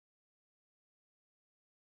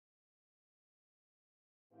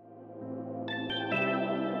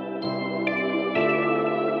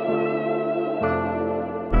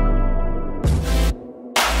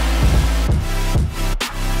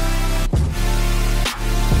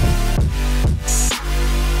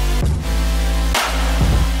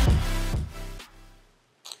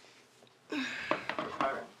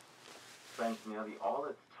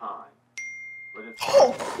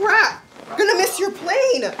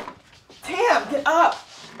Tam, get up.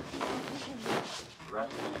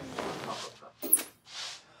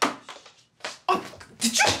 Oh,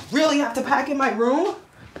 did you really have to pack in my room?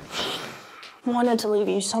 Wanted to leave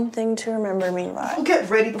you something to remember me by. Well, get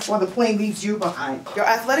ready before the plane leaves you behind. Your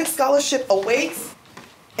athletic scholarship awaits,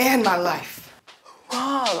 and my life.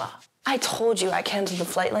 Rob, I told you I canceled the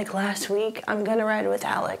flight like last week. I'm gonna ride with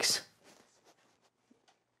Alex.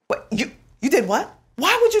 Wait, you did what?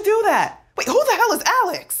 Why would you do that? Wait, who the hell is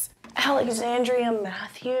Alex? Alexandria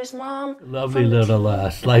Matthews, Mom. Lovely little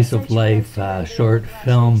slice of life short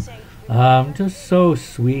film. Just so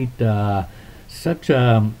sweet. Such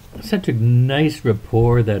a nice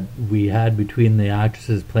rapport that we had between the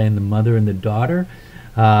actresses playing the mother and the daughter.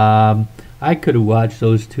 I could have watched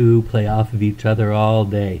those two play off of each other all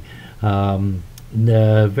day.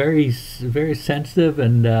 Very sensitive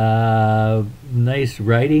and nice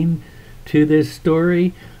writing to this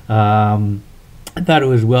story. I thought it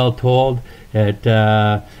was well told.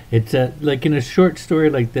 It's like in a short story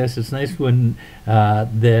like this, it's nice when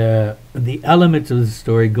the elements of the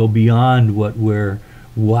story go beyond what we're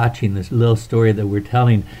watching, this little story that we're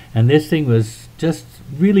telling. And this thing was just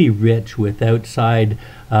really rich with outside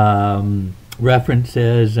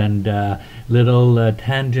references and little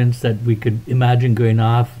tangents that we could imagine going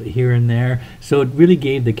off here and there. So it really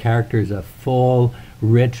gave the characters a full,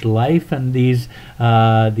 rich life, and these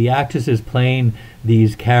the actresses playing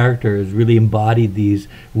these characters really embodied these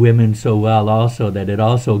women so well also, that it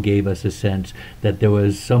also gave us a sense that there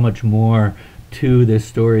was so much more to this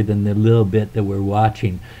story than the little bit that we're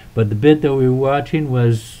watching. But the bit that we were watching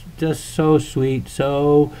was just so sweet,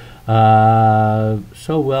 so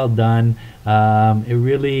well done. It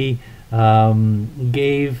really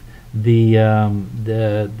gave the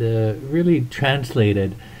really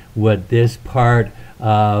translated what this part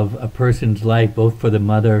of a person's life, both for the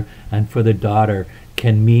mother and for the daughter,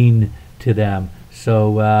 can mean to them. So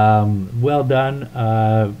well done,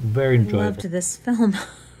 very enjoyable. I loved this film.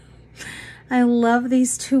 I love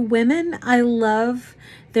these two women. I love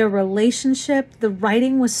their relationship. The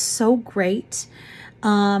writing was so great.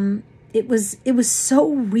 It was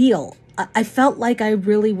so real. I felt like I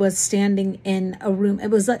really was standing in a room. It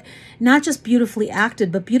was like not just beautifully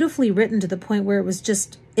acted, but beautifully written to the point where it was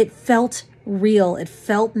just, it felt real. It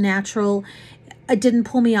felt natural. It didn't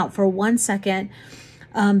pull me out for 1 second.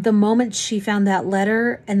 The moment she found that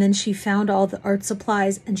letter and then she found all the art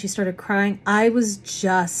supplies and she started crying, I was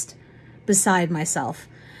just beside myself.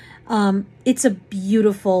 It's a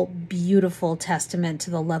beautiful, beautiful testament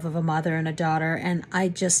to the love of a mother and a daughter. And I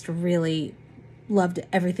just really loved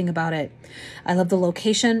everything about it. I love the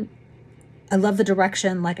location. I love the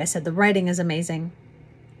direction. Like I said, the writing is amazing.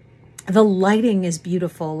 The lighting is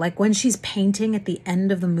beautiful. Like when she's painting at the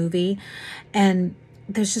end of the movie, and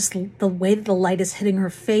there's just the way that the light is hitting her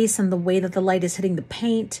face and the way that the light is hitting the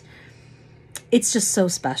paint. It's just so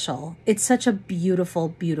special. It's such a beautiful,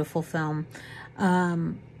 beautiful film.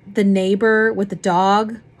 The neighbor with the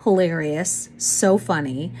dog, hilarious, so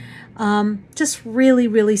funny. Just really,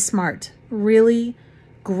 really smart. Really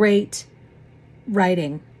great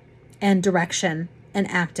writing and direction and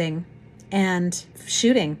acting and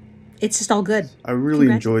shooting. It's just all good. I really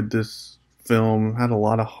enjoyed this film. It had a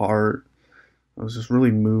lot of heart. It was just really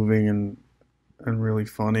moving and really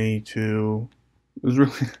funny too. It was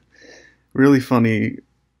really funny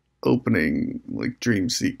opening, like, dream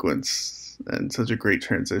sequence, and such a great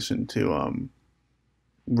transition to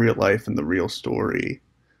real life and the real story.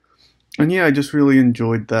 And yeah, I just really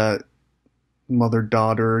enjoyed that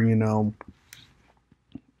mother-daughter, you know,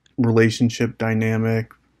 relationship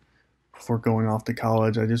dynamic before going off to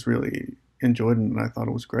college. I just really enjoyed it, and I thought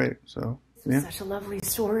it was great. So yeah. Such a lovely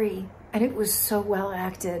story, and it was so well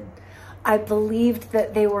acted. I believed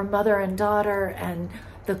that they were mother and daughter, and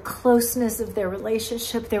the closeness of their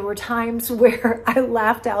relationship. There were times where I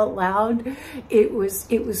laughed out loud. It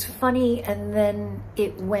was funny, and then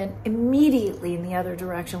it went immediately in the other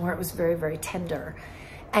direction where it was very, very tender.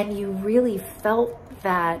 And you really felt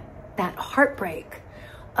that heartbreak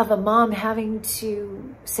of a mom having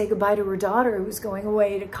to say goodbye to her daughter who was going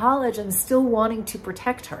away to college and still wanting to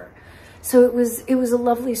protect her. So it was a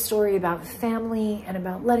lovely story about family and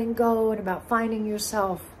about letting go and about finding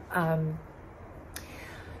yourself.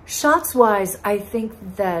 Shots-wise, I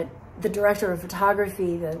think that the director of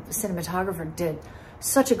photography, the cinematographer, did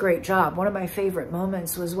such a great job. One of my favorite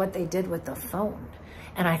moments was what they did with the phone.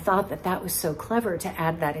 And I thought that was so clever to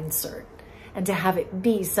add that insert and to have it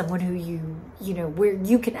be someone who you know, where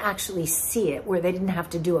you can actually see it, where they didn't have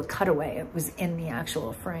to do a cutaway. It was in the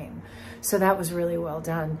actual frame. So that was really well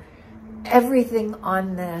done. Everything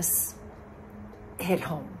on this hit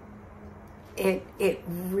home. it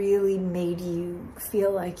really made you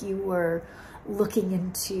feel like you were looking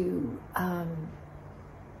into a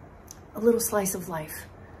little slice of life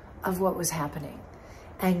of what was happening.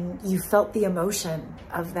 And you felt the emotion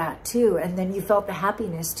of that too. And then you felt the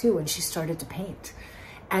happiness too when she started to paint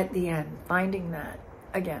at the end, finding that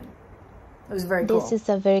again. It was very cool. This is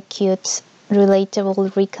a very cute,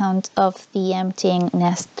 relatable recount of the emptying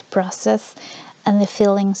nest process and the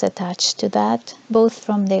feelings attached to that, both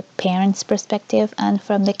from the parents' perspective and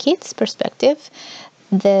from the kids' perspective.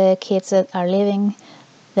 The kids that are leaving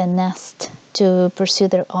the nest to pursue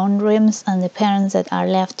their own dreams, and the parents that are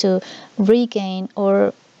left to regain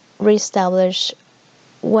or reestablish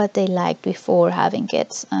what they liked before having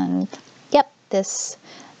kids. And yep, this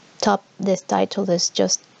title is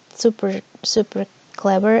just super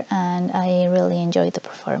clever, and I really enjoyed the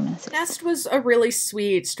performance. Nest was a really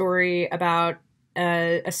sweet story about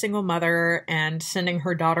a single mother and sending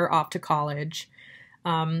her daughter off to college.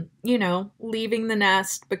 You know, leaving the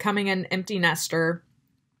nest, becoming an empty nester,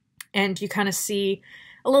 and you kind of see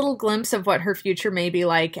a little glimpse of what her future may be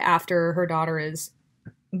like after her daughter is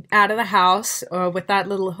out of the house, with that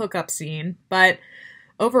little hookup scene. But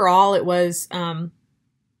overall, it was,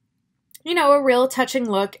 you know, a real touching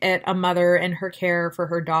look at a mother and her care for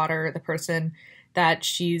her daughter, the person that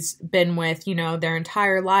she's been with, you know, their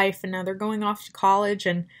entire life, and now they're going off to college,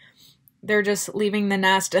 and they're just leaving the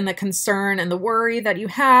nest, and the concern and the worry that you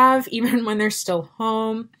have even when they're still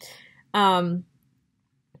home.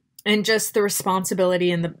 And just the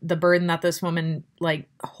responsibility and the burden that this woman like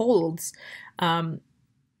holds,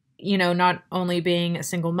 you know, not only being a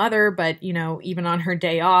single mother, but, you know, even on her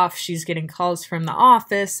day off, she's getting calls from the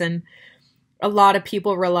office, and a lot of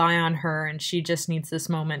people rely on her, and she just needs this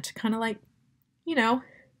moment to kind of like, you know,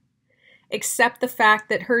 accept the fact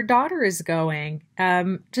that her daughter is going.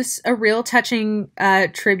 Just a real touching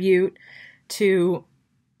tribute to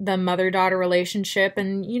the mother-daughter relationship,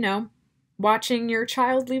 and, you know, watching your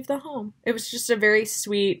child leave the home. It was just a very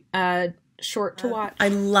sweet short to watch. I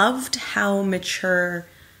loved how mature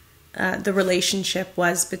the relationship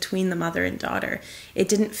was between the mother and daughter. It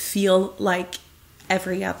didn't feel like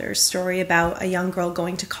every other story about a young girl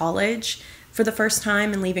going to college for the first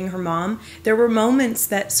time and leaving her mom. There were moments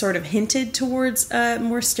that sort of hinted towards a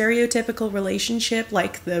more stereotypical relationship,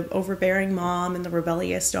 like the overbearing mom and the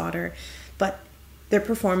rebellious daughter, but their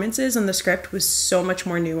performances and the script was so much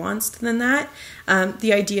more nuanced than that.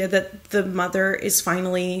 The idea that the mother is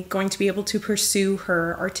finally going to be able to pursue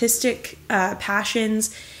her artistic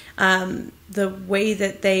passions, the way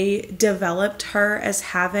that they developed her as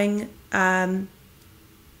having,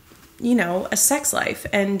 you know, a sex life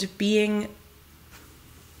and being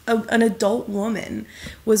an adult woman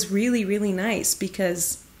was really, really nice,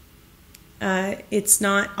 because it's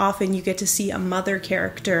not often you get to see a mother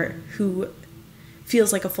character who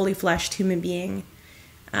feels like a fully fleshed human being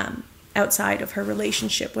outside of her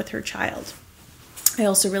relationship with her child. I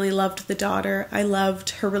also really loved the daughter. I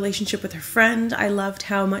loved her relationship with her friend. I loved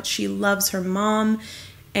how much she loves her mom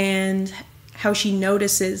and how she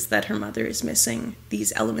notices that her mother is missing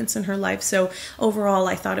these elements in her life. So overall,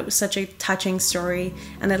 I thought it was such a touching story,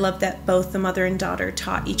 and I loved that both the mother and daughter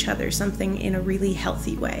taught each other something in a really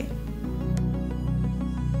healthy way.